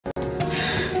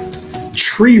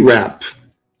Tree wrap.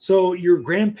 So your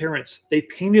grandparents, they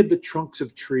painted the trunks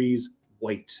of trees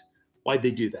white. Why'd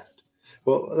they do that?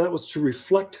 Well, that was to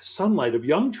reflect sunlight of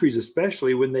young trees,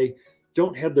 especially when they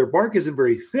don't have their bark isn't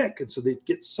very thick. And so they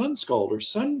get sun scald or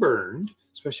sunburned,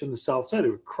 especially on the south side.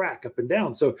 It would crack up and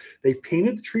down. So they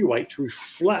painted the tree white to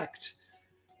reflect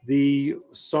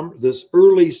this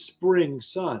early spring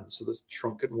sun so the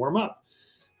trunk can warm up.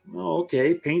 Oh,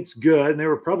 okay, paint's good. And they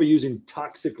were probably using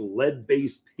toxic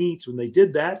lead-based paint when they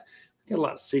did that. Got a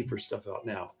lot safer stuff out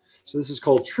now. So this is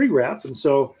called tree wrap. And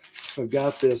so I've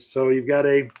got this. So you've got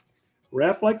a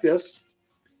wrap like this.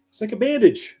 It's like a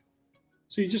bandage.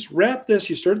 So you just wrap this.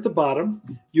 You start at the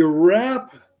bottom. You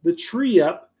wrap the tree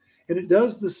up, and it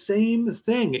does the same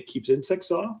thing. It keeps insects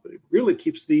off, but it really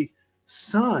keeps the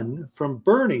sun from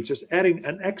burning, just adding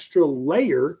an extra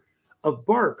layer of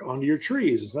bark onto your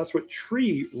trees. And that's what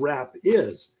tree wrap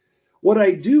is. What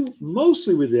I do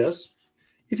mostly with this,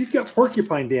 if you've got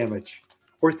porcupine damage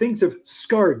or things have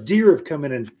scarred, deer have come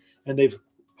in and they've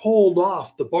pulled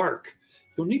off the bark,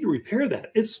 you'll need to repair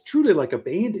that. It's truly like a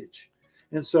bandage.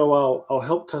 And so I'll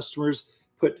help customers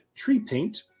put tree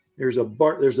paint. There's a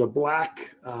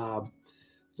black,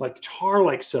 like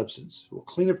tar-like substance. We'll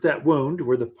clean up that wound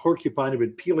where the porcupine have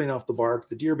been peeling off the bark.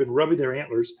 The deer have been rubbing their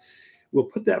antlers. We'll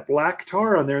put that black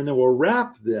tar on there, and then we'll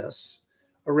wrap this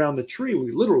around the tree.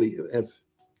 We literally have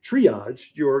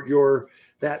triaged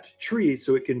that tree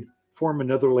so it can form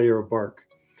another layer of bark.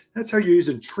 That's how you're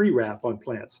using tree wrap on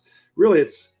plants. Really,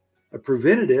 it's a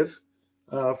preventative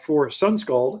for sun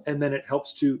scald, and then it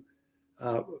helps to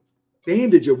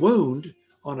bandage a wound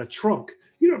on a trunk.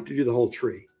 You don't have to do the whole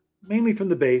tree, mainly from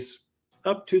the base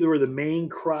up to where the main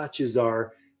crotches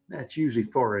are. That's usually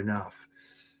far enough.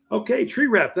 Okay, tree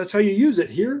wrap, that's how you use it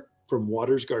here from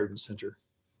Waters Garden Center.